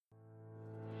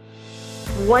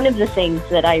One of the things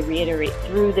that I reiterate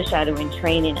through the shadowing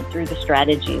training and through the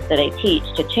strategies that I teach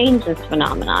to change this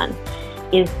phenomenon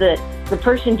is that the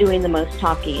person doing the most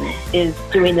talking is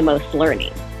doing the most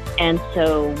learning. And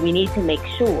so we need to make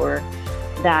sure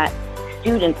that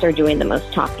students are doing the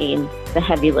most talking, the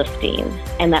heavy lifting,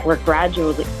 and that we're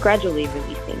gradually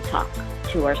releasing talk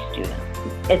to our students.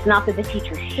 It's not that the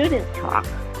teacher shouldn't talk,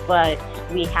 but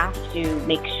we have to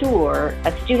make sure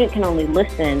a student can only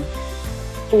listen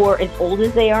for as old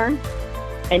as they are.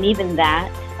 And even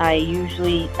that, I use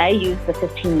the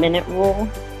 15-minute rule.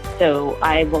 So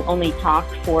I will only talk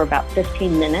for about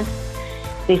 15 minutes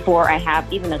before I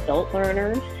have even adult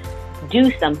learners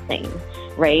do something,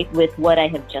 right, with what I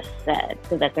have just said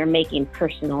so that they're making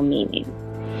personal meaning.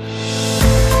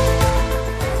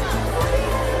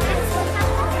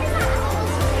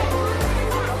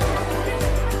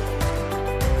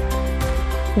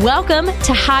 Welcome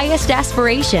to Highest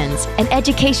Aspirations, an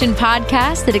education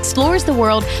podcast that explores the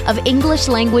world of English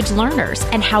language learners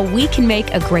and how we can make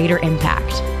a greater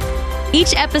impact.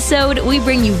 Each episode, we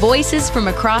bring you voices from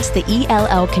across the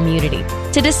ELL community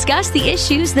to discuss the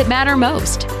issues that matter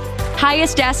most.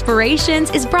 Highest Aspirations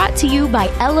is brought to you by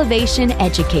Elevation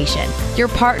Education, your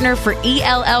partner for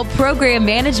ELL program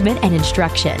management and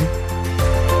instruction.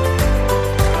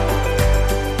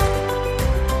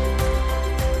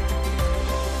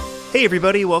 Hey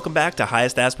everybody, welcome back to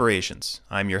Highest Aspirations.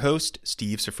 I'm your host,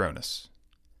 Steve Sofronis.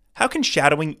 How can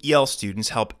shadowing EL students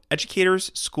help educators,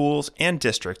 schools, and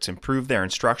districts improve their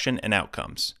instruction and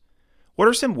outcomes? What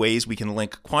are some ways we can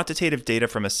link quantitative data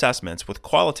from assessments with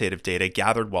qualitative data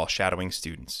gathered while shadowing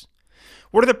students?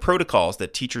 What are the protocols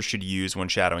that teachers should use when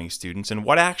shadowing students, and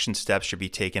what action steps should be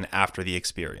taken after the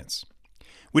experience?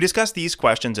 We discuss these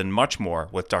questions and much more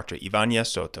with Dr. Ivania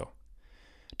Soto.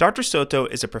 Dr. Soto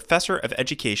is a professor of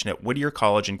education at Whittier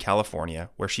College in California,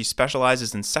 where she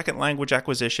specializes in second language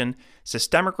acquisition,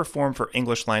 systemic reform for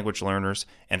English language learners,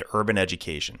 and urban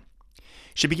education.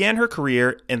 She began her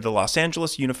career in the Los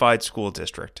Angeles Unified School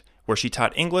District, where she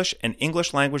taught English and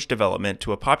English language development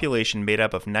to a population made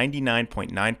up of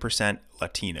 99.9%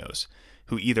 Latinos,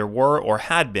 who either were or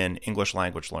had been English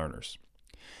language learners.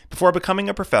 Before becoming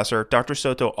a professor, Dr.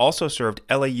 Soto also served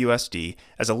LAUSD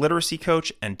as a literacy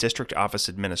coach and district office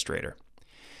administrator.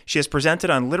 She has presented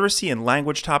on literacy and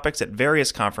language topics at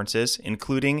various conferences,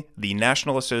 including the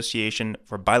National Association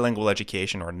for Bilingual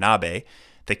Education, or NABE,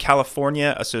 the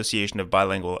California Association of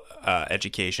Bilingual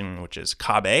Education, which is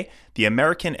CABE, the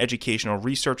American Educational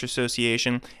Research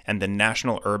Association, and the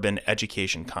National Urban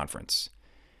Education Conference.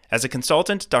 As a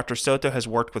consultant, Dr. Soto has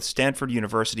worked with Stanford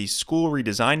University's School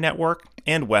Redesign Network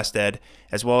and WestEd,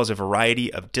 as well as a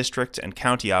variety of district and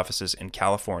county offices in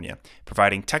California,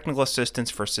 providing technical assistance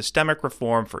for systemic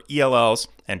reform for ELLs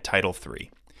and Title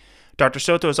III. Dr.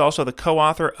 Soto is also the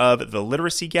co-author of The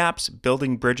Literacy Gaps,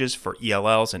 Building Bridges for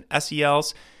ELLs and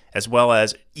SELs, as well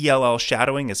as ELL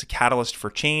Shadowing as a Catalyst for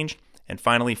Change, and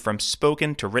finally, From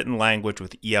Spoken to Written Language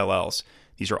with ELLs.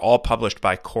 These are all published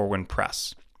by Corwin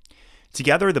Press.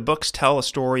 Together, the books tell a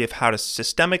story of how to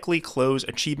systemically close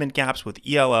achievement gaps with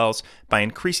ELLs by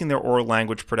increasing their oral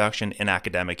language production in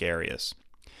academic areas.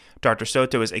 Dr.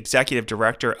 Soto is Executive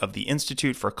Director of the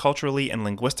Institute for Culturally and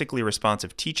Linguistically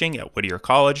Responsive Teaching at Whittier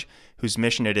College, whose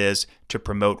mission it is to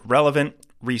promote relevant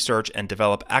research and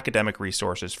develop academic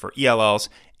resources for ELLs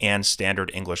and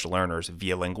standard English learners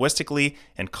via linguistically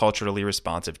and culturally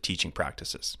responsive teaching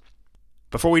practices.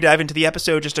 Before we dive into the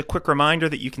episode, just a quick reminder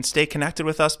that you can stay connected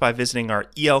with us by visiting our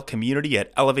EL community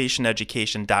at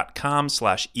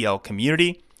elevationeducation.com/EL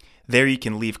community. There you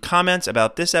can leave comments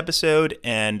about this episode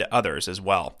and others as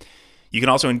well. You can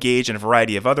also engage in a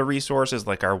variety of other resources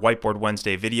like our Whiteboard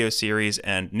Wednesday video series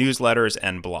and newsletters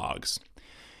and blogs.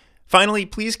 Finally,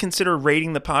 please consider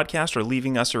rating the podcast or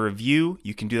leaving us a review.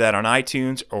 You can do that on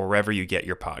iTunes or wherever you get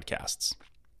your podcasts.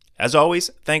 As always,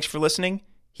 thanks for listening.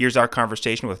 Here's our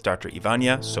conversation with Dr.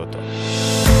 Ivania Soto.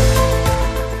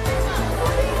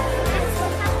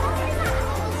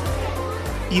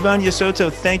 Ivania Soto,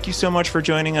 thank you so much for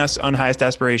joining us on Highest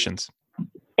Aspirations.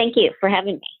 Thank you for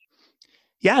having me.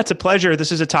 Yeah, it's a pleasure.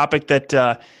 This is a topic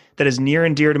that is near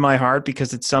and dear to my heart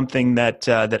because it's something that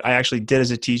I actually did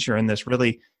as a teacher, and this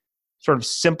really sort of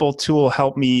simple tool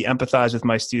helped me empathize with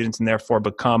my students and therefore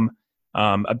become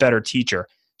a better teacher.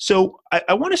 So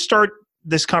I want to start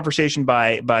this conversation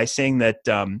by saying that,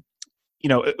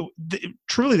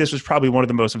 truly this was probably one of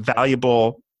the most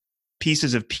valuable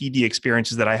pieces of PD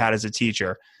experiences that I had as a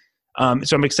teacher.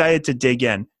 So I'm excited to dig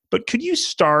in. But could you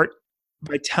start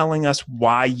by telling us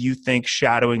why you think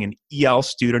shadowing an EL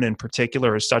student in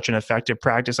particular is such an effective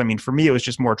practice? I mean, for me, it was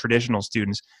just more traditional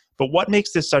students. But what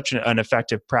makes this such an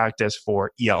effective practice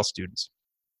for EL students?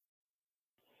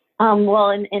 Well,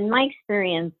 in my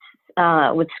experience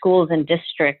with schools and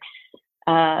districts,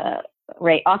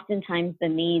 right, oftentimes the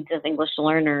needs of English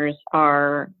learners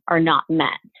are not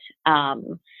met.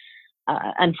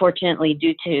 Unfortunately,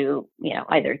 due to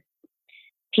either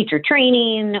teacher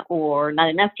training or not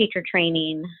enough teacher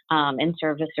training in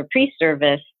service or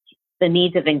pre-service, the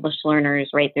needs of English learners,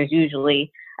 right, there's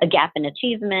usually a gap in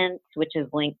achievement, which is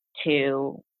linked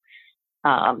to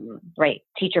right,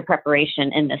 teacher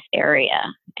preparation in this area.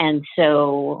 And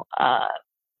so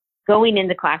going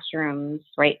into classrooms,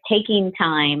 right, taking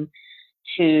time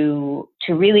to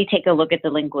really take a look at the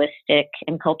linguistic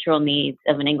and cultural needs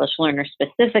of an English learner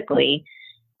specifically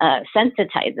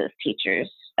sensitizes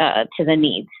teachers to the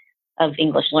needs of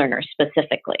English learners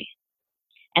specifically.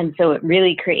 And so it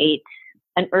really creates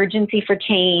an urgency for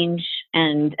change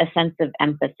and a sense of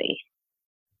empathy.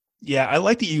 Yeah, I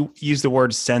like that you use the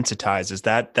word sensitizes.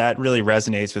 That really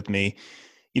resonates with me.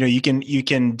 You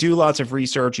can do lots of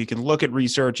research, you can look at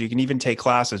research, you can even take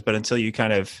classes, but until you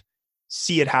kind of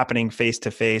see it happening face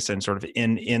to face and sort of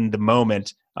in the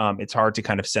moment, it's hard to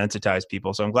kind of sensitize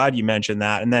people. So I'm glad you mentioned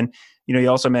that. And then, you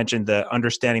also mentioned the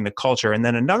understanding the culture. And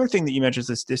then another thing that you mentioned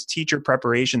is this teacher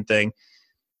preparation thing.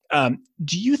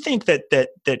 Do you think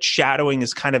that shadowing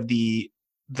is kind of the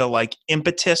like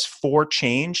impetus for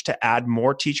change to add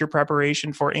more teacher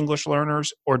preparation for English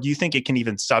learners, or do you think it can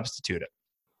even substitute it?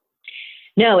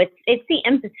 No, it's the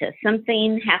impetus.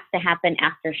 Something has to happen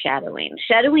after shadowing.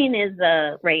 Shadowing is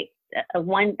that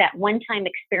one-time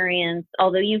experience,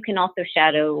 although you can also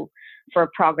shadow for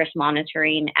progress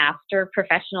monitoring after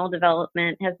professional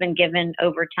development has been given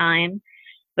over time.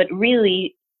 But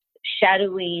really,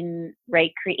 shadowing,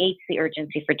 right, creates the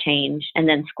urgency for change. And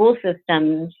then school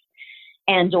systems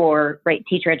and or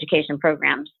teacher education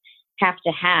programs have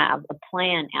to have a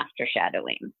plan after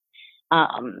shadowing.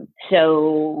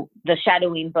 So the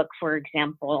shadowing book, for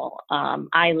example,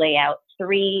 I lay out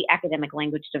 3 academic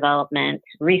language development,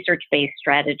 research-based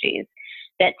strategies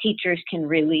that teachers can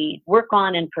really work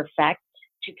on and perfect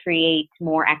to create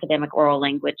more academic oral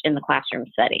language in the classroom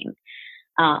setting.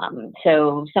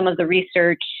 So some of the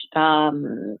research,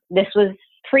 this was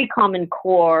pre-Common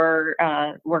Core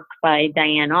work by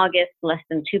Diane August. Less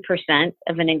than 2%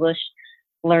 of an English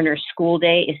learner's school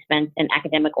day is spent in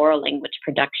academic oral language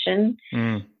production.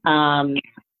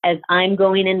 As I'm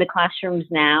going into classrooms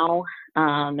now,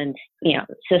 and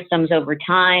systems over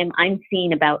time, I'm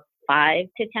seeing about 5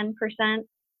 to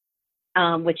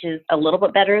 10%, which is a little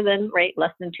bit better than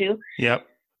less than 2. Yep.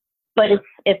 But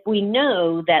if we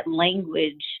know that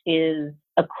language is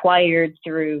acquired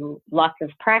through lots of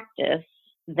practice,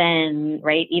 then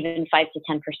even 5 to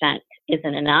 10%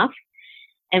 isn't enough.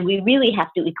 And we really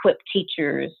have to equip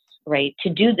teachers, to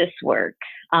do this work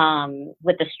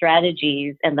with the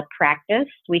strategies and the practice.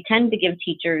 We tend to give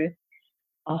teachers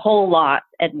a whole lot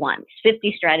at once,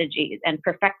 50 strategies, and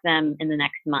perfect them in the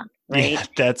next month, right? Yeah,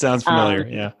 that sounds familiar.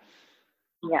 Yeah.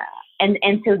 Yeah.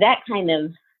 And so that kind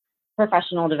of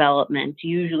professional development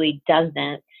usually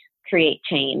doesn't create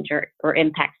change or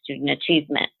impact student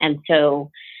achievement. And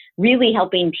so really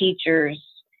helping teachers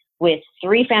with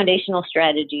 3 foundational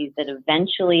strategies that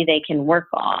eventually they can work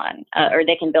on or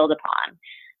they can build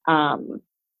upon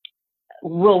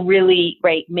will really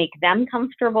make them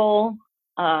comfortable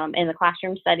in the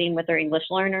classroom setting with their English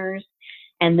learners,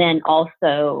 and then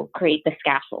also create the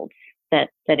scaffolds that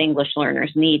English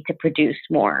learners need to produce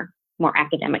more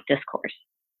academic discourse.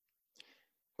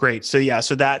 Great. So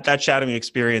that shadowing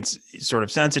experience sort of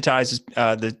sensitizes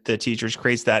the teachers,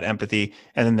 creates that empathy,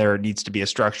 and then there needs to be a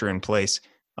structure in place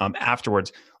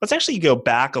afterwards. Let's actually go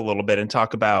back a little bit and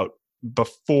talk about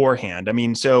beforehand. I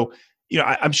mean, so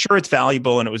I'm sure it's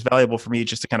valuable, and it was valuable for me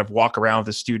just to kind of walk around with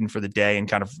a student for the day and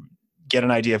kind of get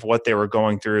an idea of what they were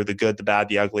going through, the good, the bad,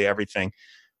 the ugly, everything.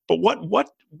 But what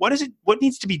is it? What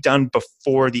needs to be done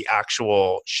before the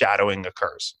actual shadowing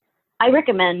occurs? I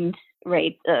recommend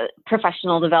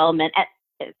professional development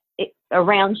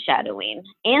around shadowing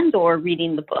and or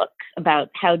reading the book about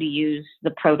how to use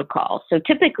the protocol. So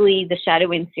typically the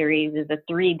shadowing series is a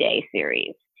 3-day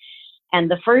series.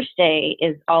 And the first day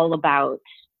is all about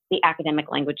the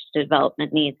academic language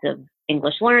development needs of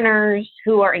English learners,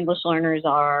 who our English learners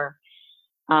are,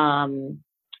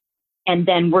 and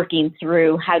then working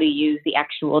through how to use the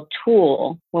actual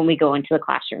tool when we go into the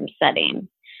classroom setting.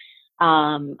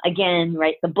 Again,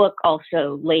 the book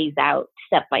also lays out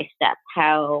step by step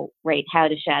how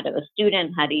to shadow a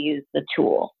student, how to use the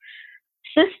tool.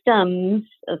 Systems,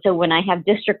 so when I have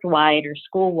district-wide or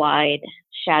school-wide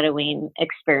shadowing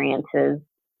experiences,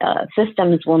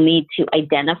 systems will need to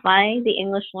identify the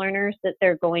English learners that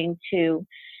they're going to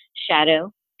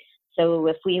shadow. So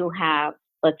if we have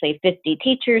let's say 50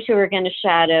 teachers who are going to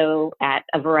shadow at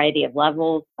a variety of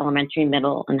levels, elementary,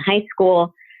 middle, and high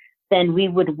school, then we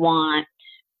would want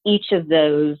each of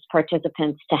those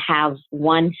participants to have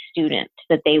one student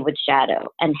that they would shadow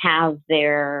and have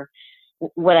their,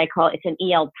 what I call, it's an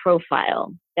EL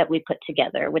profile that we put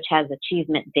together, which has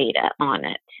achievement data on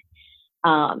it.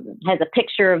 Has a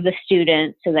picture of the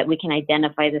student so that we can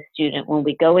identify the student when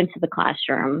we go into the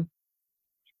classroom.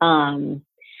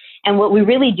 And what we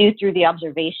really do through the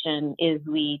observation is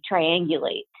we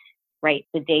triangulate, right,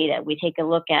 the data. We take a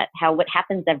look at how what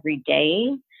happens every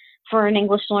day for an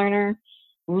English learner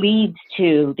leads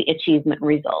to the achievement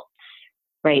results,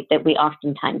 right, that we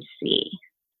oftentimes see.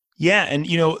 Yeah. And,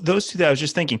 those two, I was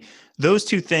just thinking, those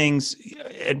two things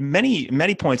at many,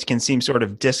 many points can seem sort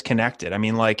of disconnected. I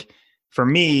mean, like for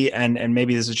me, and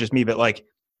maybe this is just me, but like,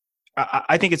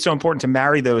 I think it's so important to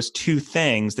marry those two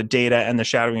things, the data and the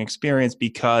shadowing experience,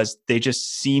 because they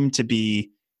just seem to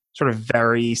be sort of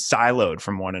very siloed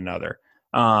from one another.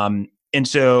 And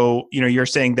so, you're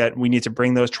saying that we need to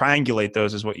bring those, triangulate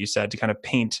those, is what you said, to kind of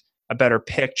paint a better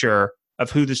picture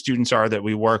of who the students are that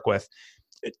we work with.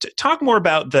 Talk more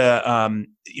about the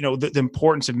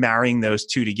importance of marrying those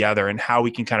two together and how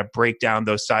we can kind of break down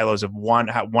those silos of one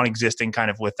existing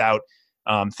kind of without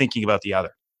thinking about the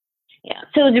other. Yeah.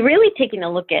 So it's really taking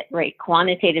a look at, right,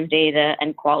 quantitative data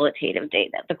and qualitative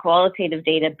data. The qualitative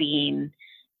data being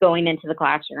going into the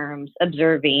classrooms,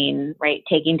 observing, right,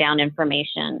 taking down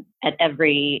information at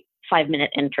every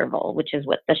 5-minute interval, which is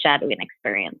what the shadowing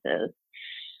experience is.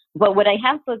 But what I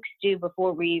have folks do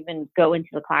before we even go into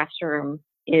the classroom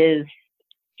is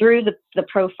through the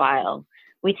profile,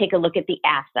 we take a look at the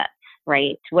assets,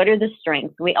 right? What are the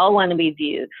strengths? We all want to be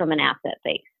viewed from an asset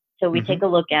base. So we take a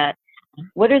look at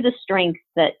what are the strengths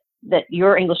that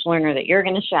your English learner that you're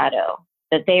going to shadow,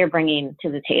 that they are bringing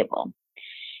to the table.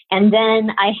 And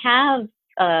then I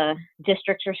have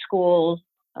districts or schools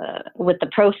with the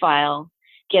profile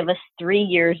give us 3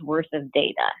 years worth of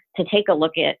data to take a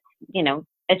look at,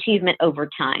 achievement over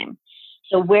time.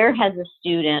 So where has a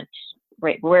student,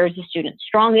 right, where is the student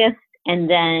strongest? And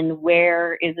then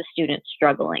where is the student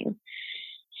struggling?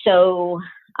 So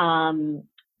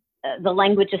the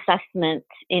language assessment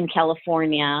in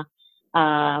California,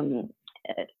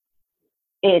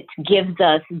 it gives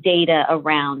us data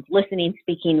around listening,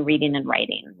 speaking, reading, and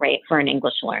writing, right, for an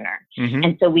English learner. Mm-hmm.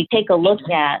 And so we take a look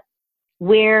at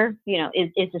where, is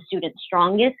the student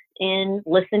strongest in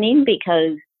listening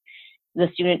because the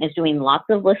student is doing lots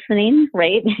of listening,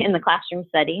 right, in the classroom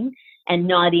setting, and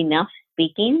not enough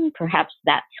speaking. Perhaps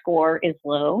that score is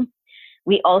low.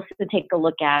 We also take a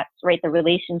look at, right, the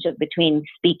relationship between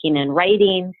speaking and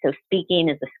writing. So speaking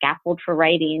is a scaffold for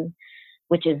writing,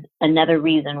 which is another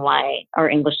reason why our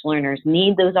English learners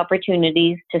need those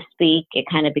opportunities to speak. It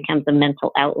kind of becomes a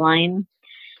mental outline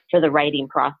for the writing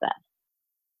process.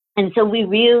 And so we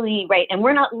really, right, and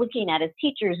we're not looking at, as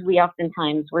teachers,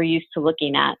 we're used to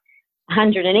looking at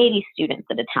 180 students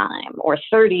at a time or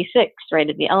 36, right,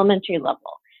 at the elementary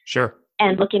level. Sure.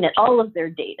 And looking at all of their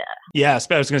data. Yeah,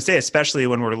 I was going to say, especially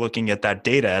when we're looking at that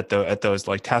data at those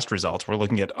like test results, we're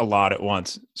looking at a lot at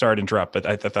once. Sorry to interrupt, but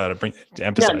I thought I'd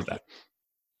emphasize that.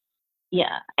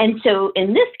 Yeah. And so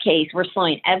in this case, we're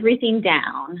slowing everything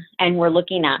down and we're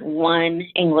looking at one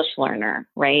English learner,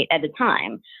 right, at a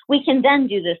time. We can then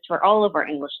do this for all of our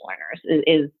English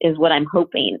learners is what I'm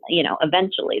hoping,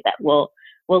 eventually that we'll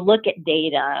look at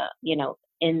data,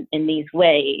 in these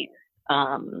ways,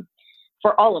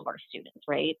 for all of our students,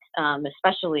 right?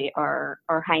 Especially our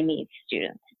high needs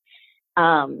students.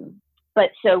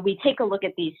 But so we take a look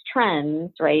at these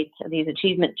trends, right? These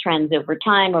achievement trends over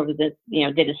time, over the,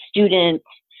 did a student,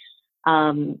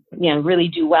 really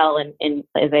do well in,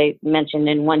 as I mentioned,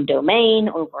 in one domain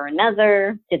over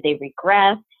another? Did they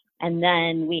regress? And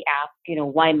then we ask,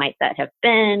 why might that have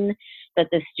been that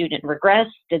the student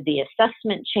regressed? Did the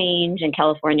assessment change? In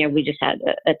California, we just had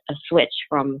a switch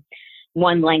from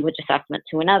one language assessment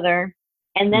to another.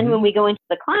 And then when we go into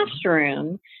the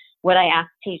classroom, what I ask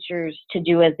teachers to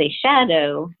do as they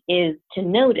shadow is to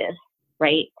notice,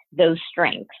 right, those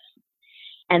strengths,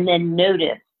 and then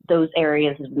notice those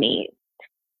areas of need,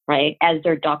 right, as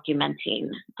they're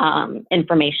documenting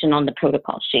information on the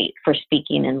protocol sheet for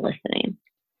speaking and listening.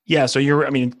 Yeah. So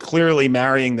clearly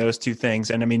marrying those two things.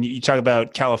 And you talk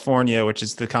about California, which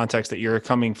is the context that you're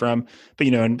coming from, but,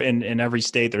 in every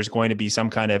state, there's going to be some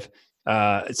kind of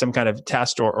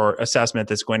test or assessment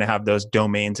that's going to have those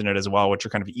domains in it as well, which are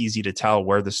kind of easy to tell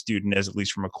where the student is, at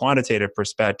least from a quantitative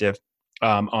perspective,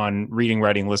 on reading,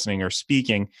 writing, listening, or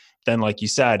speaking. Then, like you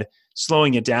said,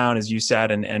 slowing it down, as you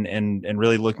said, and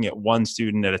really looking at one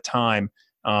student at a time,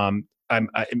 I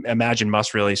imagine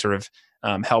must really sort of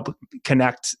help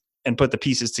connect and put the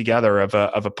pieces together of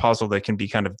a puzzle that can be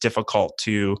kind of difficult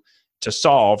to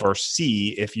solve or see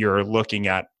if you're looking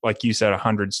at, like you said,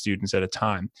 100 students at a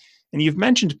time. And you've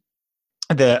mentioned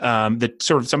the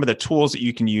sort of some of the tools that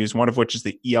you can use, one of which is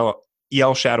the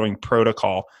EL shadowing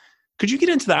protocol. Could you get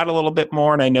into that a little bit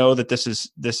more? And I know that this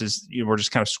is we're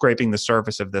just kind of scraping the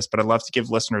surface of this, but I'd love to give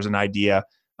listeners an idea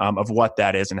of what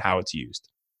that is and how it's used.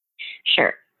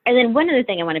 Sure. And then one other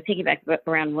thing I want to piggyback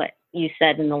around what you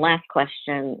said in the last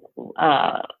question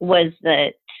was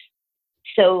that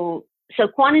so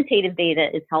quantitative data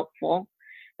is helpful,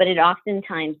 but it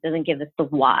oftentimes doesn't give us the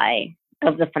why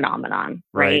of the phenomenon,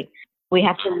 right? We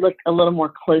have to look a little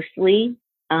more closely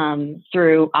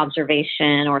through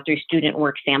observation or through student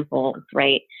work samples,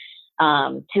 right,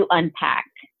 to unpack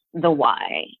the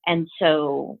why. And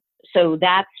so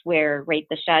that's where, right,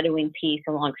 the shadowing piece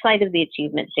alongside of the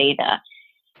achievement data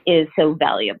is so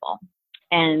valuable.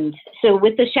 And so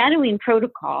with the shadowing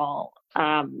protocol,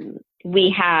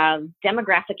 we have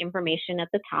demographic information at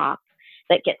the top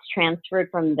that gets transferred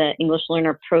from the English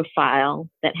learner profile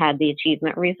that had the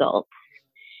achievement results,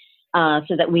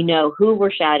 so that we know who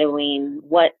we're shadowing,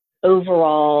 what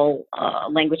overall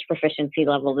language proficiency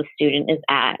level the student is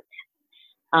at,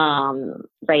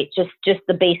 right? Just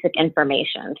the basic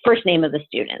information. First name of the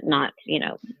student, not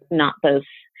those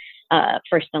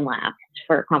first and last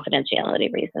for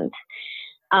confidentiality reasons.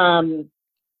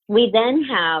 We then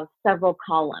have several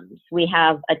columns. We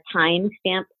have a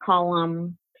timestamp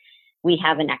column. We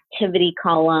have an activity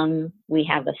column. We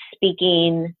have a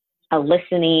speaking, a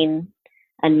listening,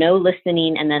 a no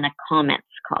listening, and then a comments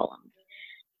column.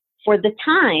 For the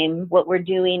time, what we're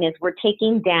doing is we're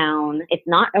taking down, it's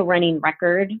not a running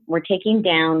record, we're taking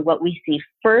down what we see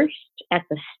first at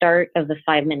the start of the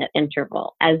 5-minute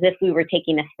interval, as if we were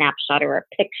taking a snapshot or a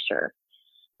picture,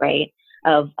 right,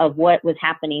 of what was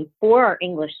happening for our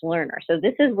English learner. So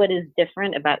this is what is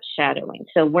different about shadowing.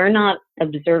 So we're not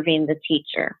observing the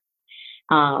teacher.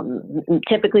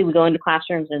 Typically we go into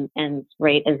classrooms and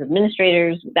right, as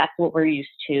administrators, that's what we're used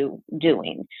to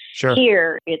doing. Sure.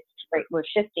 Here, it's right, we're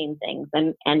shifting things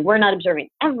and we're not observing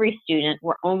every student,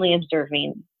 we're only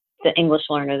observing the English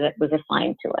learner that was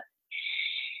assigned to us.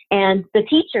 And the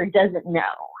teacher doesn't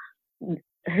know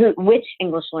which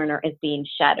English learner is being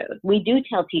shadowed. We do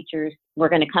tell teachers we're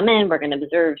going to come in, we're going to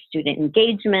observe student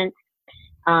engagement,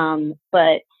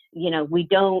 but we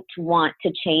don't want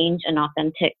to change an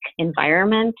authentic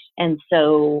environment. And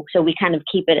so we kind of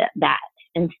keep it at that.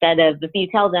 Instead of, if you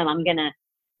tell them I'm going to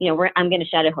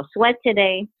shadow Josué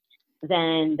today,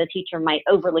 then the teacher might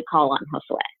overly call on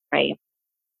Josué, right?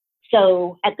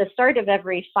 So at the start of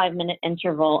every 5-minute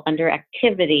interval under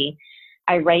activity,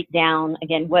 I write down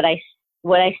again what I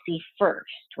see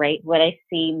first, right? What I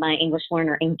see my English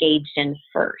learner engaged in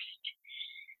first.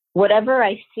 Whatever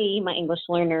I see my English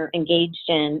learner engaged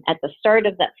in at the start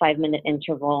of that 5-minute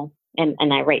interval, and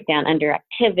I write down under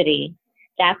activity,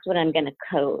 that's what I'm going to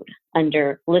code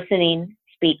under listening,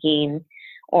 speaking,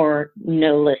 or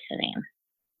no listening.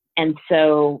 And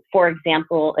so, for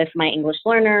example, if my English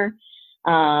learner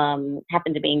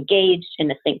happened to be engaged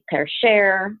in a think, pair,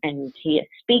 share, and he is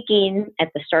speaking at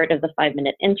the start of the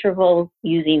 5-minute interval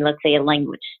using, let's say, a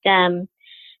language stem,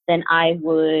 then I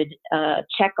would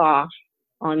check off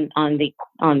on the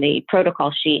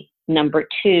protocol sheet number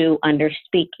 2 under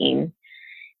speaking,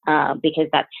 because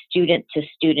that's student to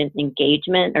student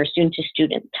engagement or student to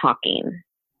student talking.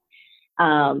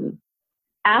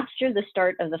 After the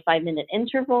start of the 5-minute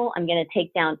interval, I'm going to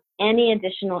take down any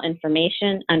additional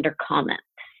information under comments.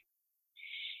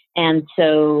 And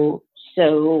so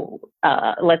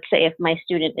let's say if my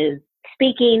student is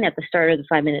speaking at the start of the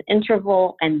 5-minute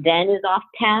interval and then is off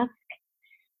task,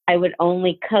 I would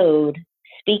only code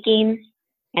speaking,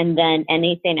 and then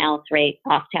anything else, right,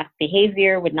 off-task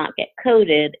behavior would not get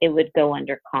coded. It would go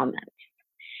under comments.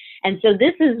 And so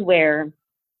this is where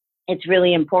it's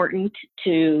really important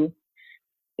to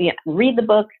read the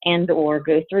book and or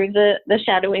go through the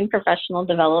shadowing professional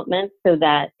development so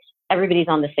that everybody's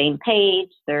on the same page.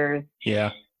 There's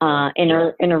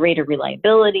inter-rater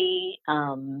reliability,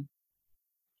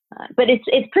 but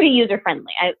it's pretty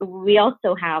user-friendly. We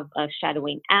also have a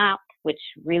shadowing app, which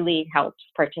really helps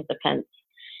participants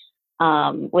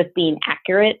with being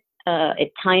accurate.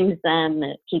 It times them,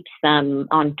 it keeps them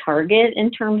on target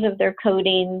in terms of their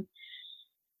coding.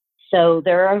 So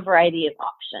there are a variety of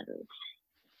options.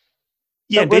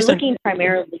 Yeah, we're looking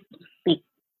primarily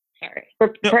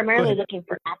looking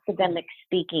for academic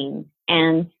speaking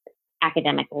and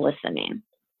academic listening.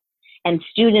 And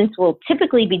students will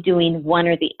typically be doing one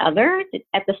or the other.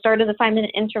 At the start of the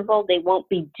 5-minute interval, they won't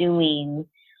be doing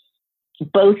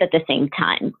both at the same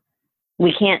time.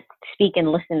 we can't speak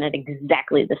and listen at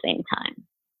exactly the same time.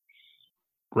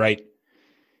 Right.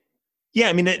 Yeah,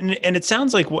 I mean, and it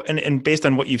sounds like, and based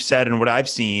on what you've said and what I've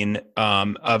seen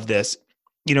of this,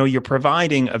 you're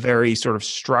providing a very sort of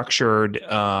structured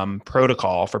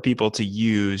protocol for people to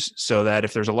use, so that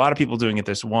if there's a lot of people doing it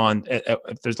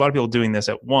if there's a lot of people doing this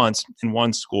at once in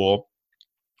one school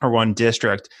or one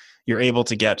district, you're able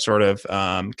to get sort of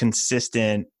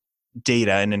consistent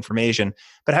data and information.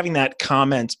 But having that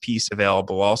comments piece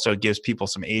available also gives people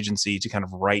some agency to kind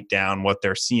of write down what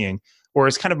they're seeing.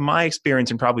 Whereas kind of my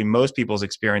experience, and probably most people's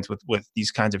experience with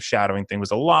these kinds of shadowing thing, was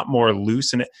a lot more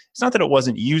loose. And it's not that it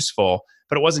wasn't useful,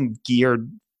 but it wasn't geared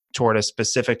toward a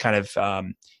specific kind of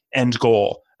end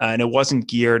goal. And it wasn't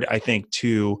geared, I think,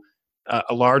 to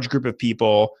a large group of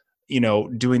people,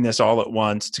 doing this all at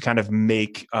once to kind of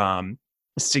make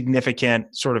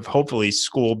significant sort of hopefully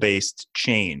school-based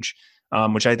change,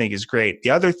 which I think is great.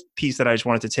 The other piece that I just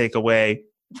wanted to take away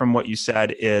from what you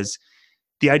said is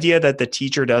the idea that the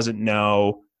teacher doesn't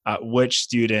know which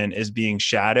student is being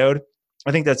shadowed.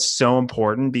 I think that's so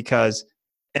important, because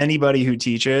anybody who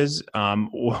teaches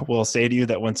will say to you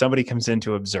that when somebody comes in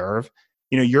to observe,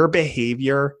 your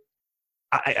behavior,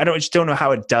 I just don't know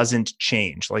how it doesn't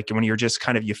change. Like when you're just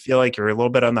kind of, you feel like you're a little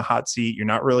bit on the hot seat, you're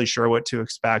not really sure what to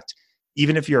expect.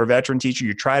 Even if you're a veteran teacher,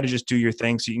 you try to just do your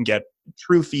thing so you can get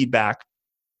true feedback.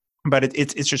 But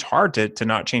it's just hard to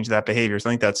not change that behavior. So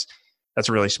I think that's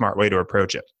a really smart way to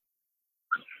approach it.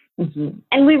 Mm-hmm.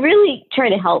 And we really try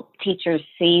to help teachers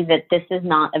see that this is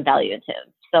not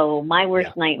evaluative. So my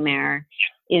worst nightmare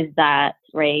is that,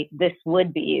 right, this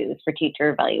would be used for teacher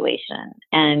evaluation.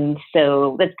 And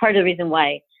so that's part of the reason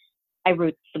why I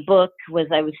wrote the book, was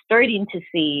I was starting to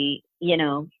see,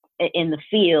 in the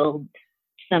field,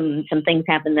 some things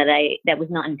happen that was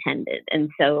not intended. And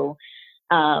so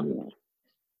I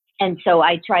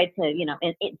tried to,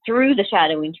 through the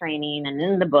shadowing training and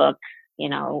in the book,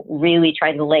 really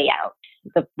try to lay out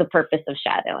the purpose of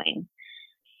shadowing,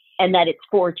 and that it's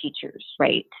for teachers,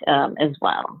 right, as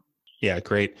well. Yeah,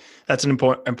 great. That's an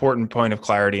important point of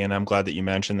clarity, and I'm glad that you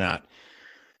mentioned that.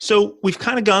 So we've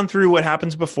kind of gone through what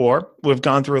happens before. We've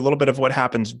gone through a little bit of what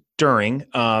happens during.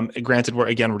 Granted,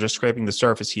 we're just scraping the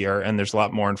surface here, and there's a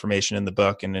lot more information in the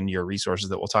book and in your resources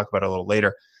that we'll talk about a little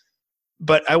later.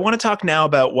 But I want to talk now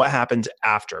about what happens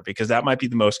after, because that might be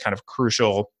the most kind of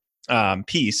crucial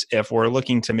piece if we're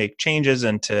looking to make changes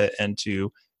and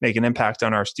to make an impact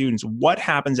on our students. What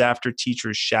happens after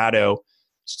teachers shadow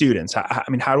students?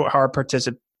 How are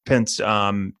participants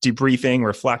debriefing,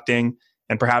 reflecting,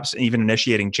 and perhaps even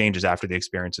initiating changes after the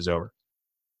experience is over?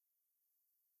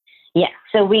 Yeah,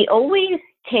 so we always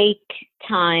take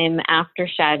time after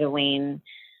shadowing.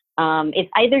 It's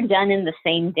either done in the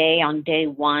same day on day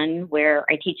one, where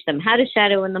I teach them how to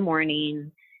shadow in the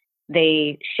morning.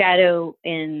 They shadow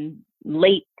in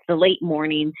the late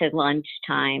morning to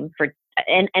lunchtime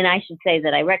and I should say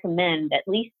that I recommend at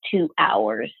least 2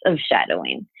 hours of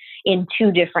shadowing in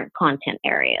 2 different content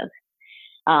areas.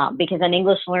 Because an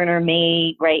English learner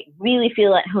may really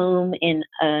feel at home in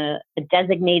a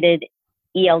designated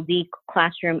ELD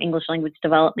classroom, English language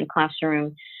development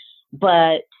classroom,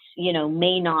 but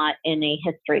may not in a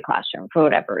history classroom for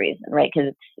whatever reason, right?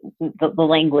 Because the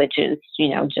language is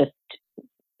just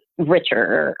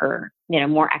richer or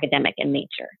more academic in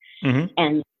nature,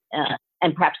 and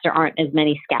perhaps there aren't as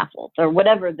many scaffolds or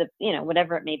whatever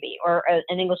whatever it may be, or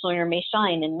an English learner may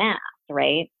shine in math,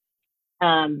 right?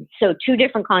 So 2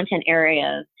 different content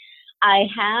areas. I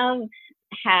have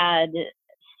had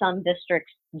some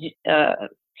districts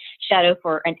shadow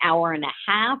for an hour and a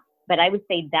half, but I would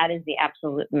say that is the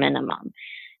absolute minimum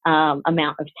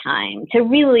amount of time to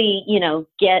really,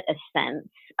 get a sense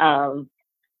of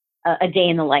a day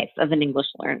in the life of an English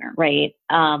learner, right?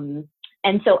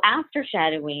 And so after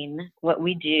shadowing, what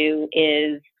we do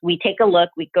is we take a look,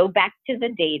 we go back to the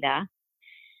data,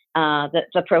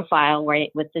 the profile, right,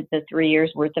 with the 3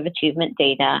 years worth of achievement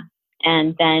data.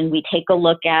 And then we take a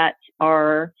look at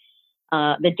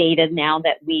the data now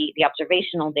that the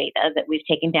observational data that we've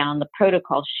taken down the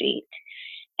protocol sheet.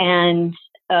 And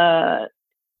I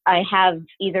have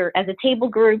either as a table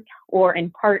group or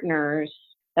in partners,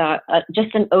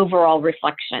 just an overall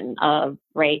reflection of,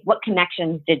 right, what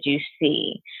connections did you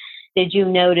see? Did you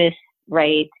notice,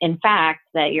 right, in fact,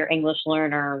 that your English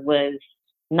learner was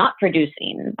not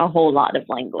producing a whole lot of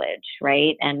language,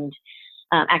 right, and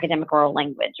academic oral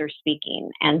language or speaking?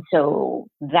 And so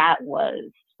that was,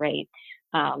 right,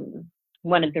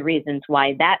 one of the reasons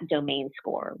why that domain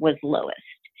score was lowest.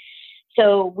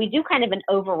 So we do kind of an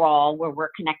overall where we're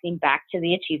connecting back to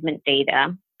the achievement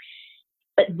data,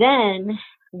 but then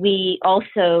we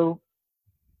also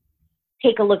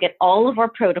take a look at all of our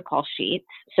protocol sheets.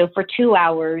 So for 2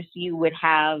 hours, you would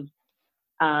have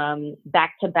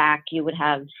back to back, you would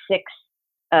have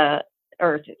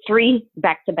three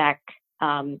back to back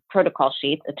protocol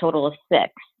sheets, a total of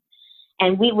 6.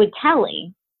 And we would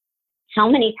tally how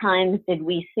many times did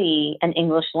we see an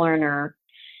English learner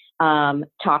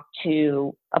talk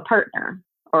to a partner,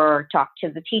 or talk to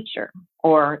the teacher,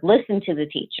 or listen to the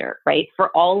teacher, right? For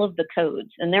all of the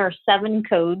codes. And there are 7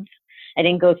 codes. I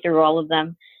didn't go through all of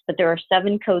them, but there are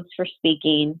 7 codes for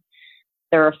speaking.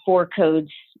 There are 4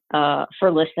 codes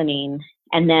for listening.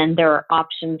 And then there are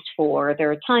options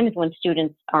there are times when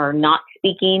students are not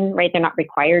speaking, right? They're not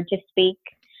required to speak,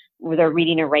 or they're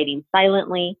reading or writing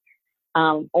silently.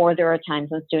 Or there are times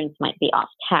when students might be off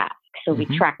task. So we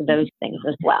track those things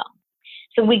as well.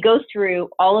 So we go through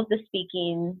all of the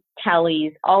speaking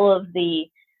tallies, all of the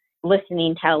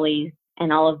listening tallies,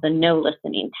 and all of the no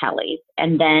listening tallies.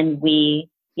 And then we,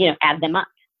 add them up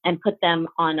and put them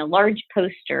on a large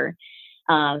poster.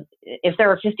 If there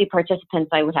were 50 participants,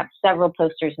 I would have several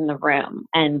posters in the room,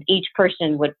 and each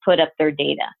person would put up their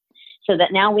data. So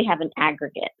that now we have an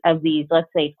aggregate of these,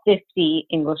 let's say 50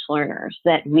 English learners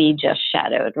that we just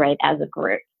shadowed, right, as a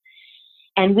group.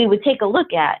 And we would take a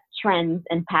look at trends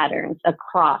and patterns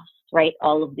across, right,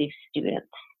 all of these students.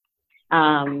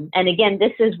 And again,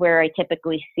 this is where I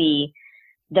typically see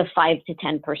the 5 to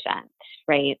 10%,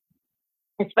 right?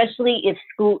 Especially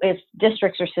if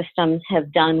districts or systems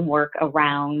have done work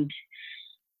around,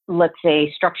 let's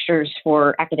say, structures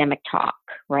for academic talk,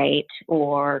 right?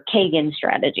 Or Kagan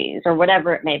strategies, or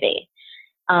whatever it may be.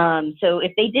 So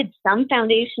if they did some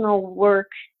foundational work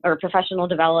or professional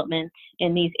development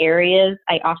in these areas,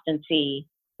 I often see,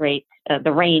 right,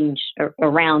 the range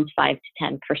around 5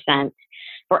 to 10%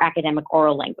 for academic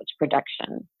oral language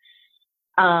production.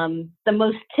 The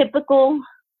most typical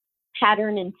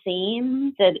pattern and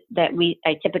theme that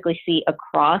I typically see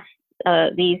across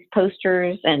these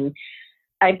posters, and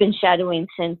I've been shadowing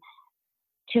since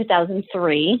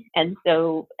 2003, and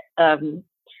so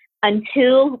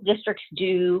until districts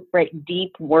do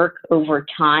deep work over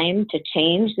time to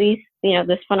change these,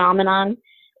 this phenomenon,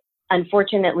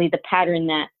 unfortunately, the pattern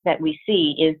that we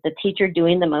see is the teacher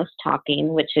doing the most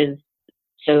talking, which is,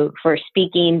 so for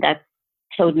speaking, that's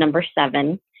code number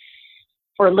 7.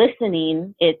 For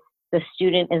listening, it's the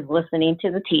student is listening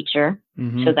to the teacher,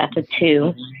 so that's a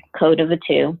 2, code of a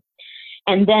 2.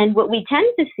 And then what we tend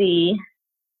to see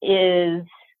is,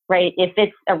 right, if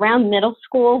it's around middle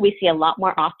school, we see a lot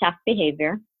more off-task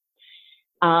behavior.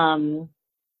 And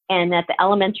at the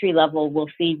elementary level, we'll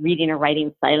see reading or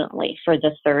writing silently for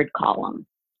the 3rd column.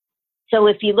 So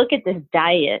if you look at this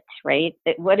diet, right,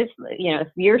 what if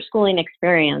your schooling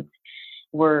experience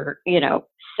were,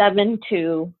 7,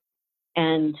 2,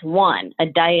 and 1, a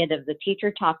diet of the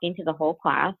teacher talking to the whole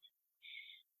class,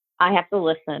 I have to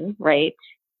listen, right?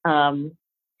 And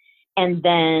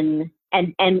then,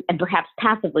 and perhaps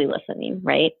passively listening,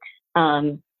 right?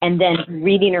 And then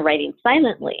reading or writing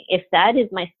silently. If that is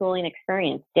my schooling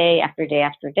experience day after day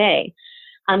after day,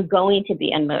 I'm going to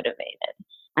be unmotivated.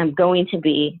 I'm going to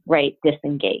be,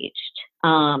 disengaged.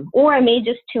 Or I may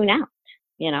just tune out,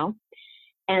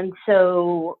 And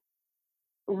so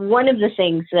one of the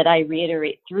things that I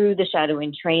reiterate through the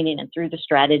shadowing training and through the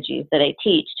strategies that I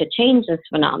teach to change this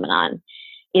phenomenon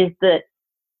is that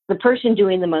the person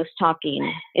doing the most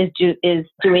talking is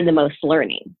doing the most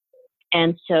learning.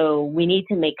 And so we need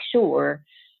to make sure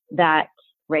that,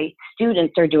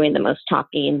 students are doing the most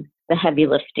talking, the heavy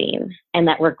lifting, and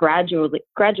that we're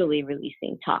gradually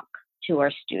releasing talk to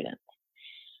our students.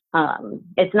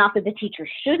 It's not that the teacher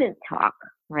shouldn't talk,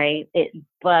 right?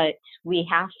 But we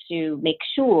have to make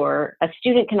sure a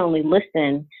student can only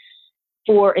listen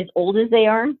for as old as they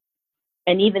are.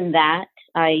 And even that,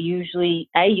 I use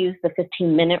the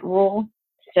 15-minute rule.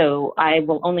 So I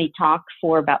will only talk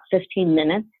for about 15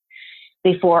 minutes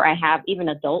before I have even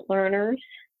adult learners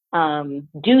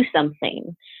do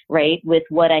something, with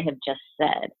what I have just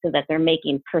said, so that they're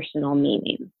making personal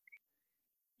meaning.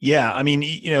 Yeah, I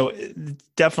mean,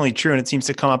 definitely true. And it seems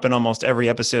to come up in almost every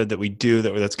episode that we do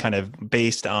that's kind of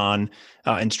based on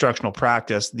instructional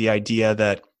practice, the idea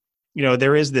that,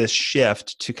 there is this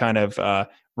shift to kind of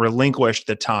relinquish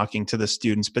the talking to the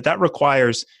students, but that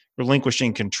requires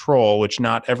relinquishing control, which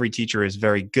not every teacher is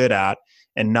very good at,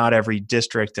 and not every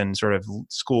district and sort of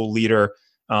school leader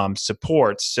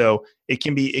supports. So it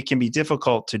can be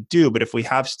difficult to do, but if we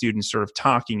have students sort of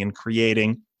talking and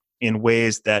creating in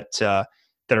ways that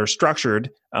are structured,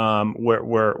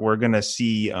 we're going to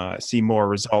see more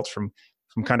results from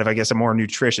kind of, I guess, a more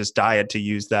nutritious diet, to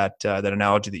use that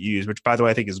analogy that you use, which, by the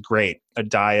way, I think is great. A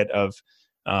diet of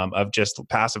of just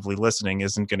passively listening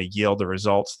isn't going to yield the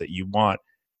results that you want.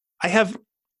 I have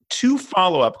two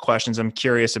follow-up questions I'm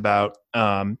curious about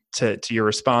to your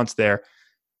response there.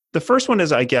 The first one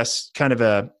is, I guess, kind of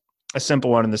a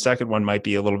simple one, and the second one might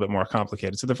be a little bit more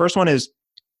complicated. So the first one is,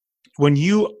 when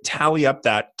you tally up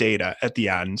that data at the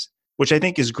end, which I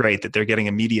think is great that they're getting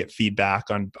immediate feedback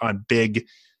on big,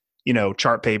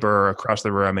 chart paper across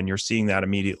the room, and you're seeing that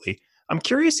immediately. I'm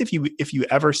curious if you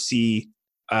ever see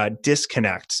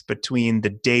disconnects between the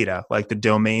data, like the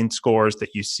domain scores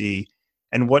that you see,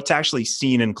 and what's actually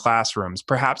seen in classrooms,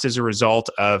 perhaps as a result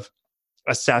of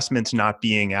assessments not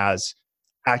being as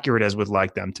accurate as we'd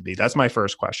like them to be. That's my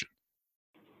first question.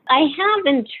 I have,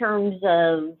 in terms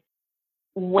of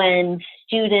when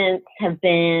students have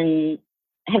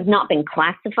not been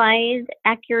classified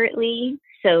accurately.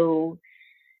 So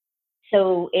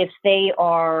if they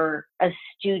are a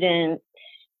student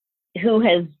who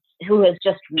has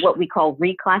just what we call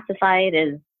reclassified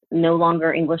as no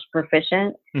longer English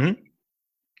proficient, mm-hmm.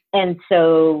 and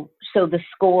so the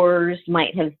scores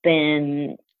might have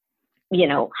been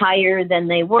higher than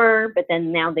they were, but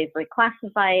then now they've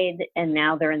reclassified and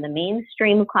now they're in the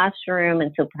mainstream classroom,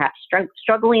 and so perhaps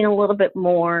struggling a little bit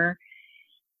more.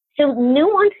 So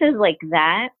nuances like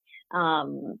that,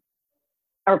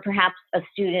 or perhaps a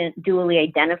student dually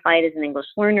identified as an English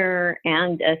learner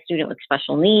and a student with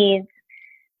special needs.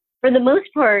 For the most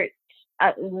part,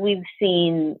 we've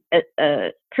seen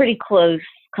a pretty close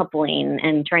coupling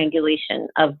and triangulation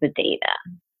of the data.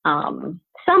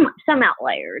 Some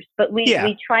outliers, but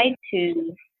we try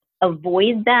to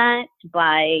avoid that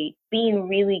by being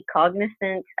really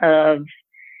cognizant of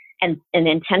and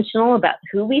intentional about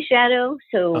who we shadow.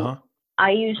 So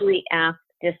I usually ask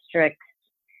districts,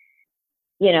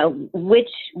 which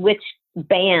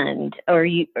band are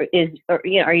you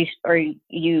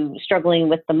struggling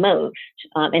with the most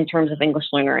in terms of English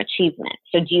learner achievement?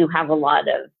 So do you have a lot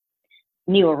of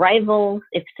new arrivals?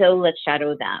 If so, let's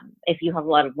shadow them. If you have a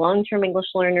lot of long-term English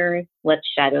learners, let's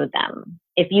shadow them.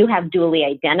 If you have dually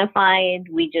identified,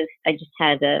 I just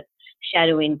had a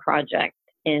shadowing project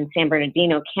in San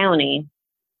Bernardino County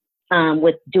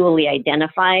with dually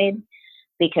identified,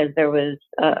 because there was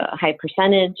a high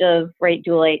percentage of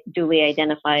dually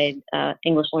identified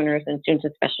English learners and students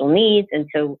with special needs. And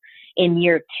so in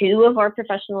year 2 of our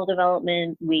professional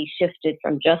development, we shifted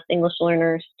from just English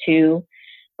learners to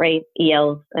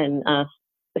ELs and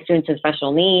students with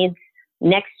special needs.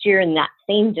 Next year in that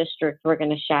same district, we're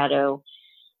going to shadow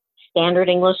standard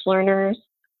English learners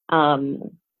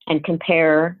and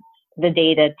compare the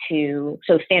data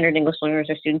so standard English learners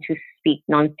are students who speak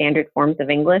non-standard forms of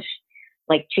English,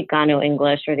 like Chicano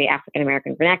English or the African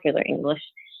American Vernacular English.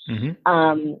 Mm-hmm.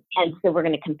 And so we're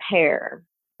going to compare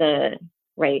the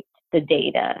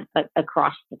data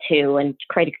across the two and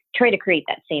try to create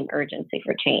that same urgency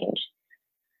for change.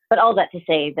 But all that to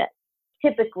say that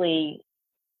typically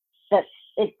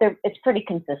it's pretty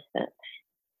consistent.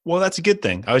 Well, that's a good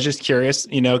thing. I was just curious,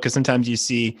 because sometimes you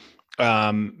see,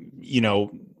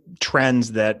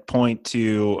 trends that point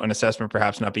to an assessment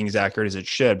perhaps not being as accurate as it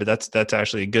should, but that's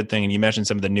actually a good thing. And you mentioned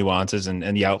some of the nuances and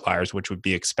the outliers, which would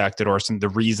be expected, or some of the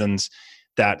reasons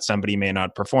that somebody may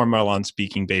not perform well on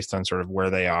speaking based on sort of where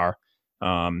they are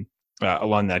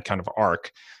along that kind of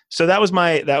arc. So that was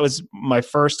my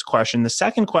first question. The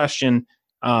second question,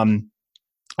 I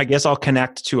guess I'll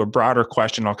connect to a broader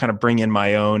question. I'll kind of bring in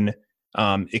my own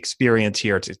experience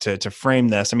here to frame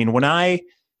this. I mean,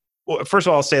 first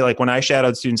of all, I'll say, when I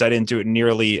shadowed students, I didn't do it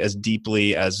nearly as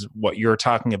deeply as what you're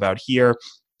talking about here.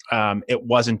 It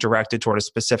wasn't directed toward a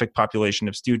specific population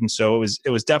of students, so it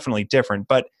was definitely different.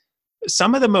 But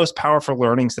some of the most powerful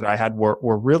learnings that I had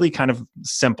were really kind of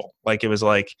simple. It was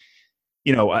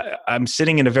I'm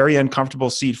sitting in a very uncomfortable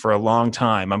seat for a long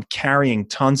time. I'm carrying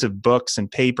tons of books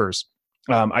and papers.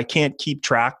 I can't keep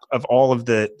track of all of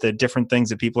the different things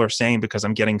that people are saying because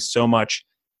I'm getting so much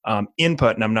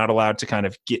input, and I'm not allowed to kind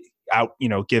of get out,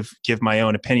 give my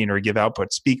own opinion or give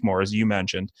output, speak more, as you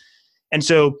mentioned. And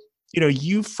so,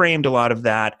 you framed a lot of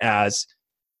that as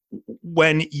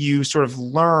when you sort of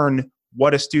learn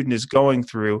what a student is going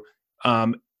through,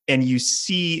 and you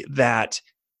see that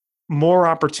more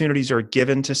opportunities are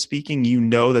given to speaking,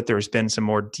 that there's been some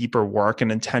more deeper work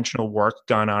and intentional work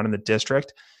gone on in the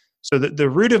district. So the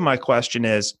root of my question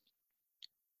is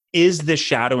the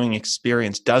shadowing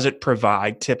experience, does it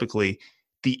provide typically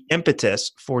the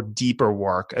impetus for deeper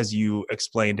work, as you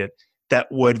explained it, that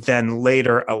would then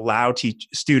later allow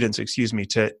students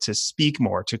to speak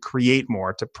more, to create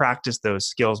more, to practice those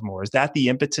skills more? Is that the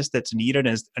impetus that's needed?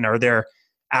 And are there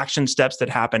action steps that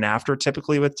happen after,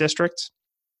 typically with districts?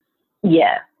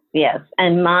 Yes.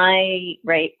 And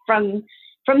from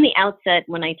from the outset,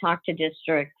 when I talk to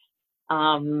districts,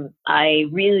 I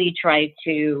really try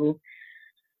to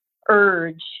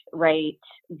urge, right,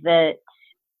 that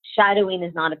shadowing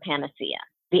is not a panacea,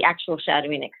 the actual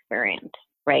shadowing experience,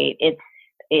 right?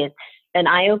 It's an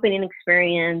eye-opening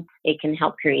experience. It can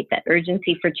help create that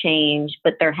urgency for change,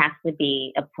 but there has to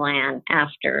be a plan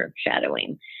after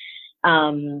shadowing.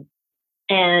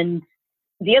 And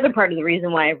the other part of the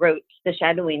reason why I wrote the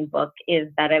shadowing book is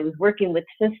that I was working with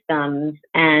systems,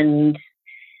 and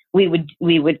we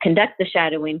would conduct the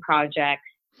shadowing projects,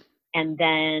 and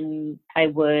then I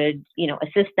would,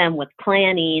 assist them with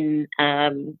planning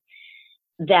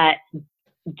that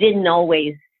didn't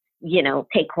always,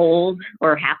 take hold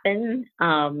or happen.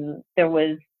 There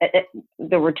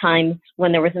were times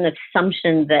when there was an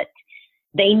assumption that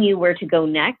they knew where to go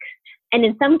next, and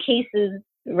in some cases,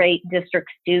 right,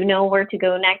 districts do know where to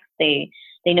go next. They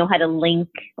know how to link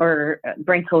or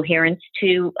bring coherence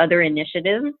to other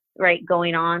initiatives, right,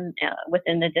 going on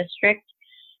within the district.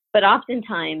 But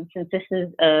oftentimes, since this is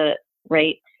a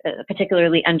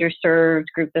particularly underserved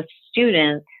group of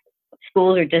students,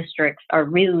 schools or districts are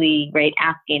really, right,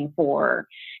 asking for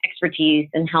expertise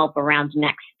and help around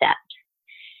next steps.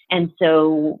 And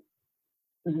so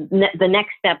the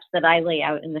next steps that I lay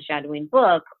out in the shadowing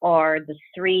book are the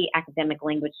 3 academic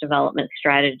language development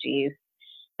strategies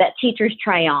that teachers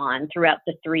try on throughout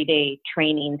the 3-day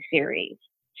training series.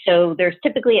 So there's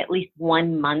typically at least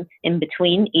 1 month in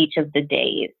between each of the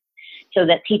days, so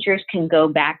that teachers can go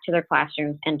back to their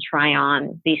classrooms and try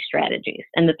on these strategies.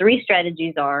 And the 3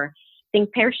 strategies are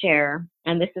think, pair, share.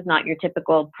 And this is not your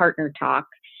typical partner talk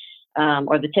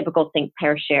or the typical think,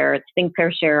 pair, share. It's think,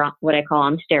 pair, share, what I call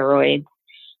on steroids,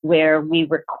 where we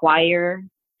require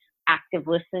active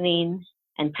listening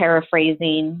and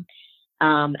paraphrasing,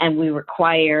 and we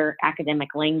require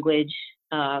academic language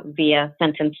via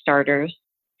sentence starters.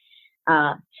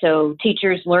 So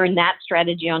teachers learn that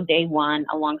strategy on day 1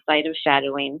 alongside of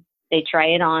shadowing. They try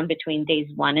it on between days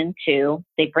 1 and 2.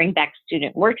 They bring back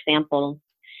student work samples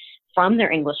from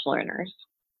their English learners.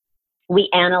 We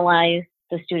analyze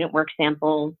the student work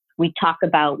samples. We talk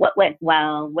about what went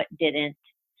well, what didn't.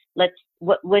 How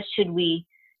should we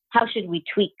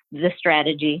tweak the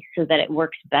strategy so that it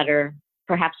works better?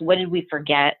 Perhaps what did we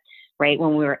forget, right,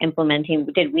 when we were implementing?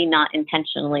 Did we not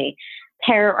intentionally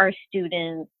pair our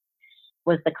students?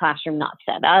 Was the classroom not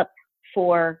set up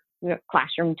for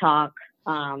classroom talk?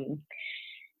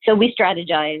 So we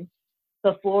strategize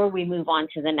before we move on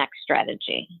to the next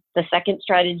strategy. The second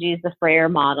strategy is the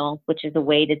Frayer model, which is a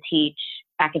way to teach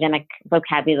academic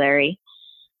vocabulary.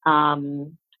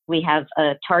 We have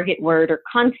a target word or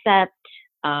concept.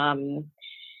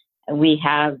 We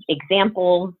have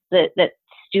examples that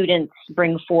students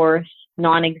bring forth,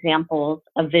 non-examples,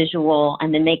 a visual,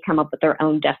 and then they come up with their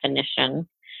own definition.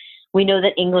 We know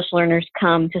that English learners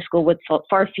come to school with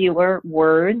far fewer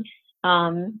words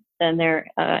than their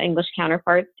English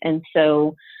counterparts, and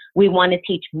so we want to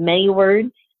teach many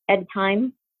words at a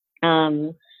time.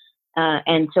 And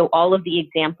so all of the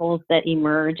examples that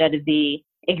emerge out of the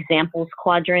examples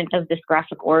quadrant of this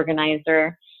graphic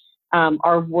organizer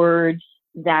are words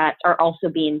that are also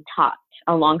being taught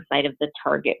alongside of the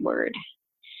target word.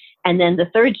 And then the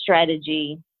third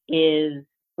strategy is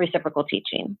reciprocal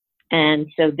teaching. And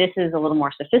so this is a little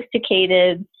more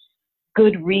sophisticated.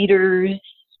 Good readers,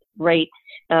 right,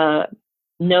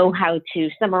 know how to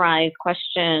summarize,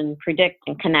 question, predict,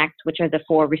 and connect, which are the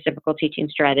 4 reciprocal teaching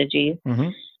strategies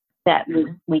that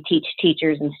we teach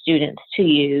teachers and students to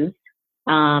use.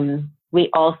 We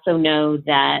also know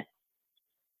that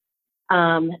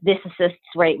this assists,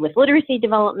 right, with literacy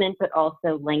development, but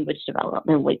also language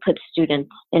development. We put students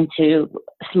into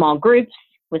small groups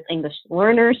with English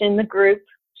learners in the group,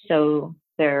 so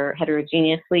they're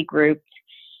heterogeneously grouped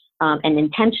and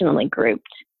intentionally grouped.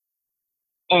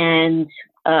 And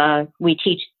we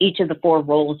teach each of the 4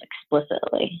 roles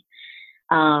explicitly.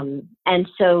 And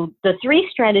so the 3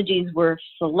 strategies were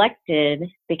selected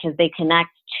because they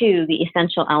connect to the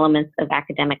essential elements of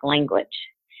academic language.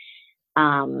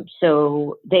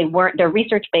 So they're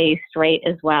research-based, right,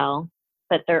 as well,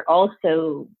 but they're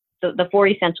also, the 4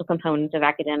 essential components of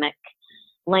academic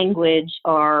language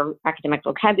are academic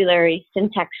vocabulary,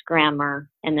 syntax, grammar,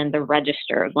 and then the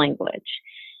register of language.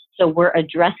 So we're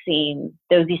addressing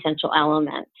those essential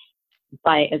elements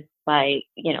by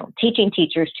teaching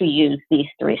teachers to use these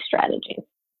 3 strategies.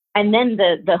 And then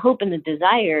the hope and the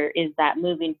desire is that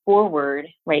moving forward,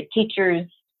 right, teachers,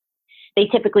 they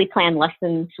typically plan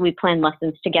lessons. We plan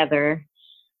lessons together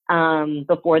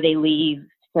before they leave,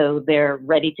 so they're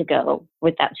ready to go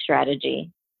with that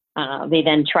strategy. They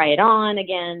then try it on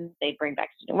again. They bring back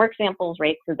student work samples,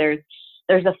 right? So there's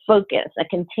there's a focus, a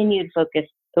continued focus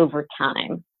over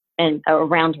time and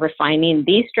around refining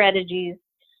these strategies.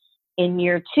 In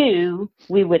year 2,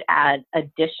 we would add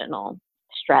additional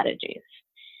strategies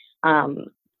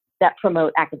that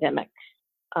promote academic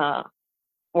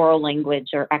oral language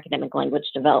or academic language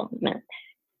development.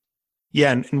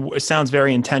 Yeah, and it sounds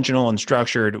very intentional and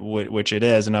structured, which it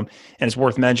is. And it's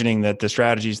worth mentioning that the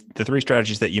 3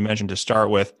 strategies that you mentioned to start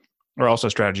with, are also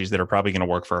strategies that are probably going to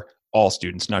work for all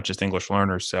students, not just English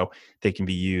learners. So they can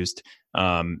be used,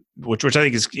 which I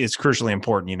think is crucially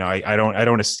important. You know, I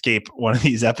don't escape one of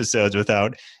these episodes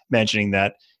without mentioning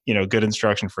that, you know, good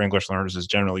instruction for English learners is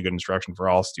generally good instruction for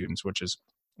all students, which is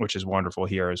wonderful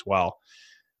here as well.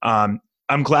 I'm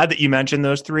glad that you mentioned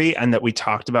those 3 and that we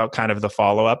talked about kind of the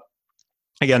follow-up.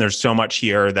 Again, there's so much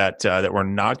here that we're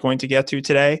not going to get to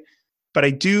today, but I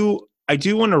do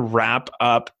want to wrap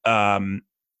up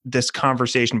this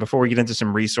conversation before we get into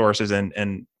some resources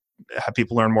and have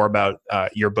people learn more about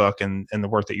your book and the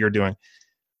work that you're doing.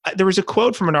 There was a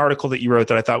quote from an article that you wrote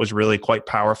that I thought was really quite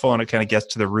powerful, and it kind of gets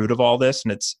to the root of all this.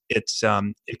 And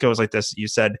it goes like this. You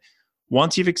said,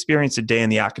 "Once you've experienced a day in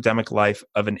the academic life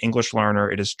of an English learner,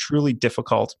 it is truly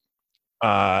difficult.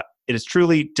 It is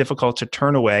truly difficult to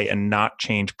turn away and not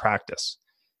change practice."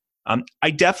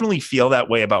 I definitely feel that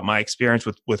way about my experience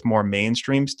with more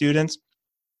mainstream students.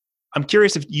 I'm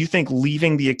curious if you think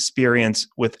leaving the experience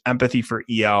with empathy for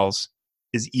ELs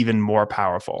is even more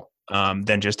powerful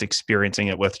than just experiencing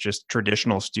it with just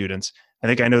traditional students. I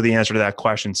think I know the answer to that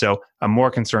question. So I'm more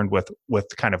concerned with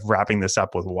kind of wrapping this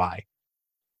up with why.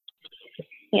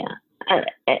 Yeah.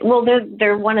 Well,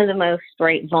 they're one of the most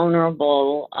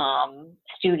vulnerable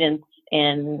students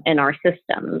in our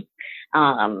systems.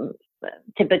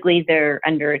 Typically, they're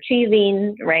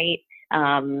underachieving, right?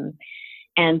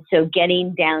 And so,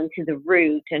 getting down to the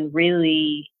root and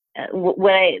really, the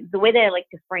way that I like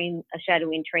to frame a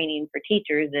shadowing training for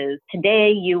teachers is: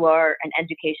 today you are an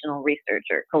educational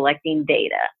researcher collecting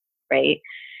data, right?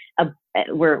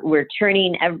 We're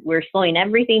slowing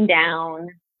everything down.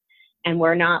 And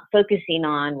we're not focusing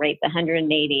on, the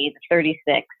 180, the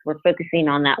 36. We're focusing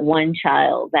on that one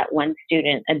child, that one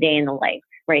student, a day in the life,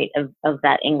 of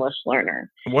that English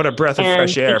learner. What a breath of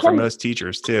fresh air for most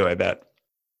teachers, too, I bet.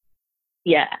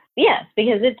 Yeah, yes,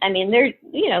 because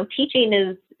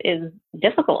teaching is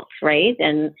difficult, right?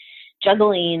 And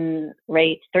juggling,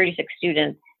 36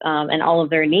 students and all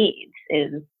of their needs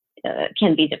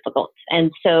can be difficult. And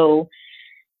so,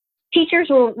 teachers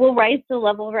will rise to the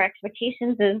level of our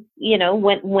expectations as,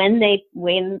 when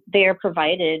they are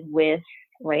provided with,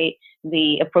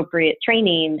 the appropriate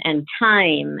training and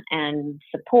time and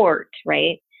support,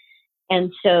 right?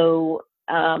 And so,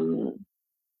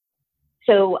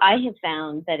 so I have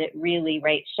found that it really,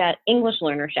 English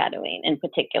learner shadowing in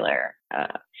particular,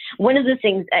 one of the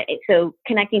things, so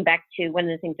connecting back to one of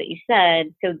the things that you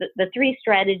said, so the 3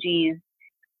 strategies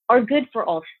are good for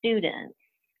all students.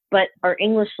 But our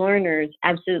English learners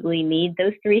absolutely need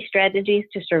those 3 strategies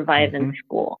to survive in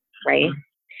school, right? Mm-hmm.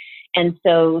 And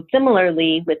so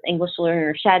similarly with English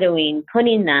learner shadowing,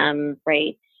 putting them,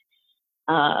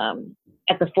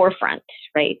 at the forefront,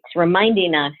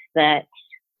 reminding us that,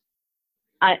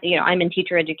 I'm in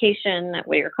teacher education at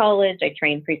Whittier College. I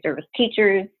train pre-service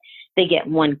teachers. They get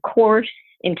one course.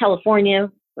 In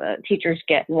California, teachers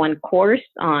get one course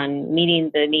on meeting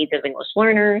the needs of English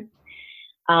learners.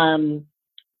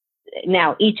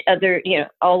 Now,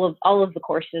 all of the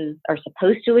courses are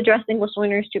supposed to address English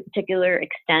learners to a particular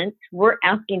extent. We're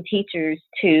asking teachers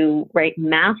to,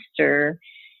 master,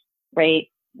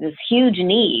 this huge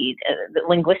need, the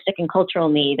linguistic and cultural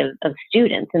need of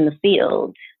students in the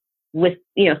field with,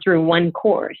 through one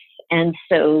course. And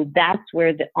so that's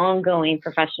where the ongoing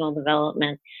professional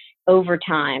development over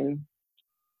time,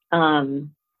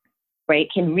 can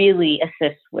really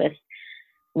assist with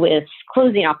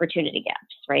closing opportunity gaps,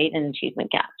 and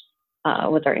achievement gaps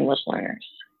with our English learners.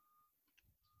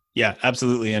 Yeah,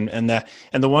 absolutely. And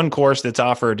the one course that's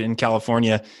offered in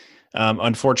California,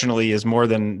 unfortunately, is more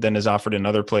than is offered in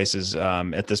other places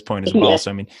at this point as well. Yeah.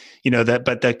 So I mean,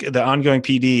 but the ongoing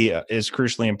PD is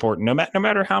crucially important. No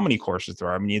matter how many courses there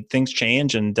are. I mean, things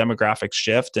change and demographics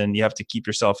shift, and you have to keep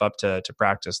yourself up to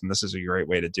practice. And this is a great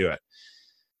way to do it.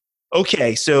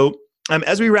 Okay, so.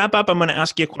 As we wrap up, I'm going to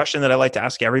ask you a question that I like to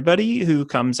ask everybody who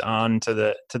comes on to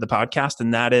the podcast,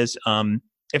 and that is,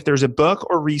 if there's a book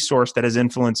or resource that has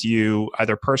influenced you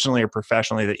either personally or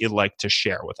professionally that you'd like to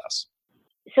share with us.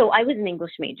 So I was an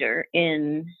English major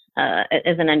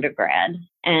as an undergrad,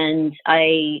 and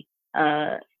I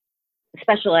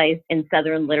specialized in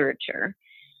Southern literature.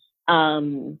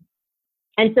 And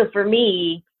so for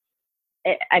me,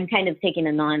 I'm kind of taking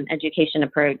a non-education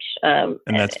approach and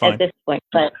that's fine at this point.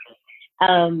 But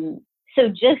so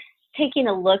just taking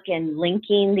a look and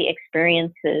linking the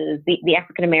experiences, the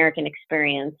African American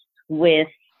experience, with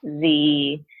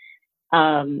the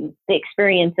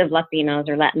experience of Latinos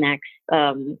or Latinx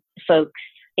folks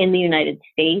in the United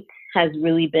States has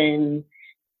really been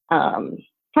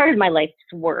part of my life's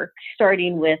work.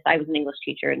 Starting with, I was an English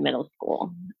teacher in middle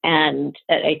school, and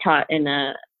I taught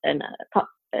at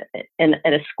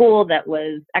a school that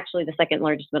was actually the second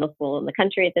largest middle school in the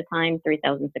country at the time,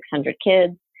 3,600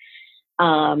 kids,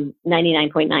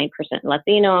 99.9%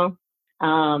 Latino.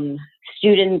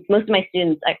 Students, most of my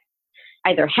students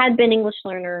either had been English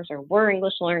learners or were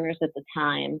English learners at the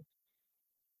time,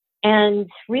 and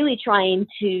really trying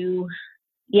to,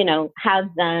 have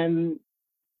them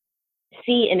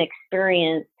see an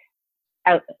experience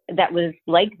that was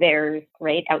like theirs,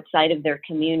 right, outside of their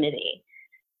community,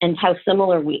 and how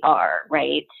similar we are,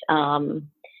 right?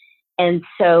 And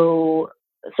so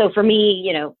for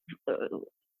me,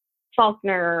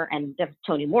 Faulkner and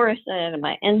Toni Morrison and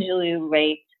Maya Angelou,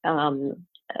 right?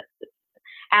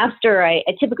 After I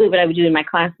typically, what I would do in my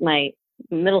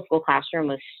middle school classroom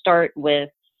was start with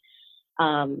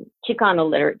Chicano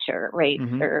literature, right?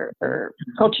 Mm-hmm. Or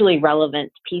culturally relevant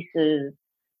pieces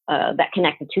that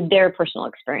connected to their personal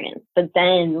experience, but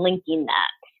then linking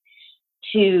that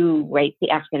to, right, the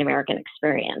African American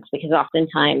experience, because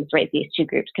oftentimes, right, these two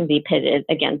groups can be pitted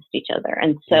against each other.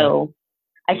 And so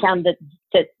I found that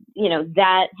that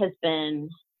has been,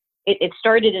 it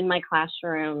started in my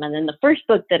classroom. And then the first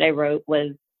book that I wrote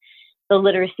was The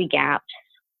Literacy Gaps,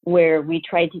 where we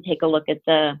tried to take a look at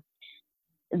the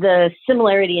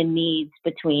similarity in needs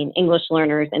between English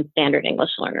learners and standard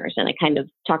English learners. And I kind of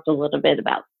talked a little bit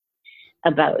about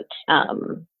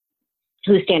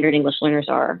who standard English learners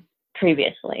are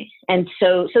previously. And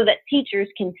so that teachers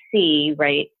can see,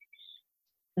 right,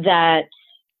 that,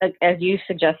 as you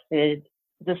suggested,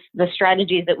 the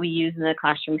strategies that we use in the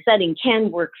classroom setting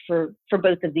can work for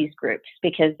both of these groups,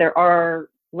 because there are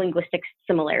linguistic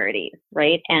similarities,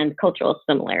 right, and cultural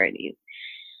similarities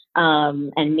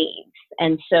and needs.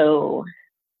 And so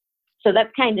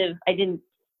that's kind of, I could,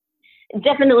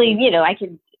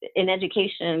 in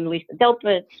education, Lisa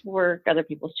Delpit's work, other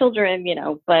people's children,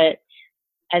 but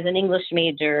as an English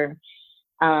major,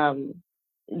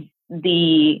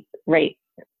 the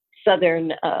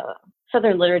Southern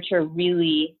literature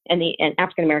really, and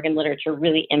African American literature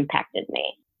really impacted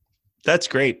me. That's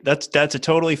great. That's a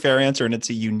totally fair answer, and it's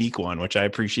a unique one, which I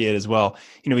appreciate as well.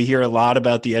 We hear a lot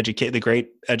about the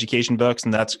great education books,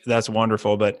 and that's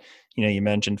wonderful. But you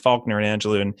mentioned Faulkner and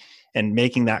Angelou, and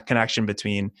making that connection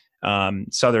between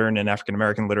Southern and African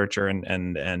American literature and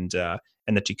the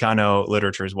Chicano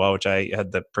literature as well, which I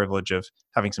had the privilege of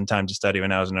having some time to study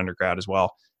when I was an undergrad as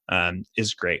well,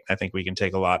 is great. I think we can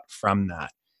take a lot from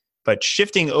that. But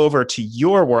shifting over to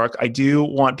your work, I do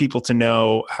want people to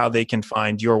know how they can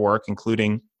find your work,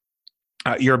 including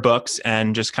your books,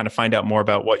 and just kind of find out more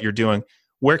about what you're doing.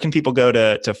 Where can people go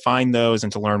to find those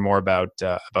and to learn more about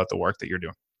the work that you're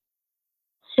doing?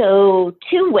 So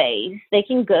 2 ways. They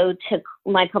can go to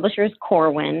my publisher is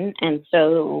Corwin, and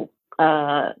so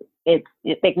they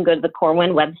can go to the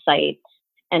Corwin website,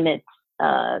 and it's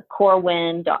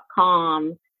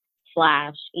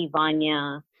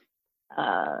corwin.com/Ivania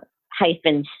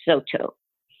 -Soto,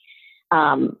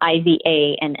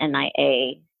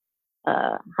 IVANNIA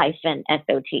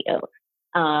 -SOTO.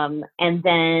 And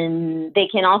then they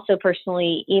can also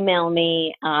personally email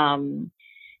me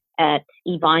at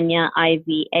Ivania,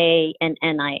 IVANNIA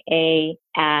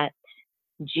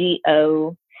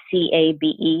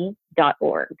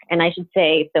 @GOCABE.org. And I should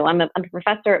say, so I'm a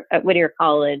professor at Whittier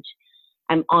College.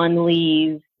 I'm on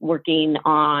leave working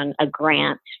on a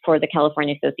grant for the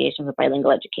California Association for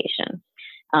Bilingual Education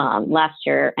last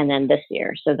year and then this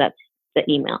year. So that's the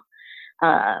email,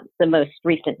 the most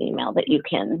recent email that you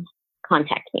can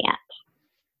contact me at.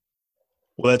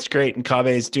 Well, that's great. And Kaveh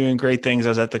is doing great things. I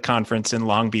was at the conference in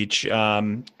Long Beach.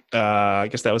 I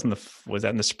guess that was in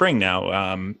the spring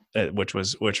now, which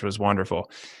was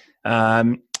wonderful.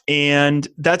 And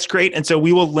that's great. And so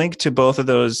we will link to both of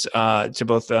those, to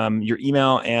both your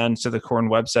email and to the Corwin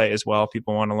website as well, if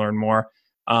people want to learn more.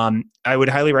 I would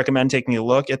highly recommend taking a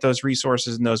look at those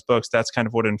resources and those books. That's kind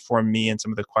of what informed me and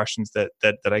some of the questions that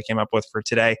I came up with for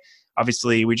today.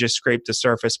 Obviously, we just scraped the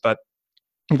surface, but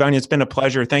Ivania, it's been a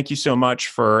pleasure. Thank you so much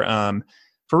for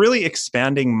really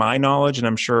expanding my knowledge, and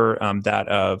I'm sure that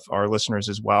of our listeners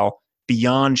as well,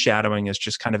 beyond shadowing as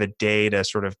just kind of a day to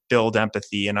sort of build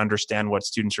empathy and understand what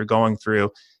students are going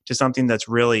through, to something that's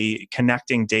really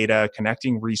connecting data,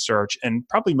 connecting research, and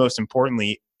probably most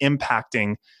importantly,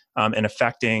 impacting and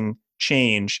affecting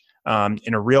change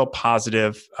in a real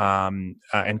positive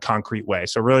and concrete way.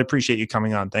 So really appreciate you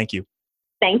coming on. Thank you.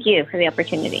 Thank you for the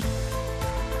opportunity.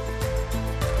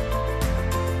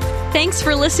 Thanks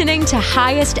for listening to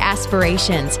Highest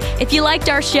Aspirations. If you liked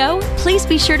our show, please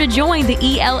be sure to join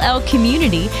the ELL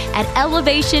community at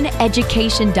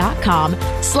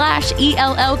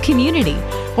elevationeducation.com/ELL community,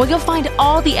 where you'll find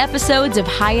all the episodes of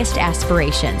Highest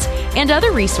Aspirations and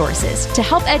other resources to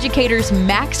help educators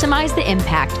maximize the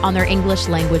impact on their English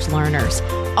language learners.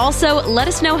 Also, let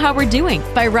us know how we're doing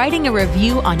by writing a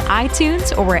review on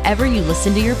iTunes or wherever you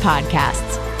listen to your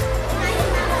podcasts.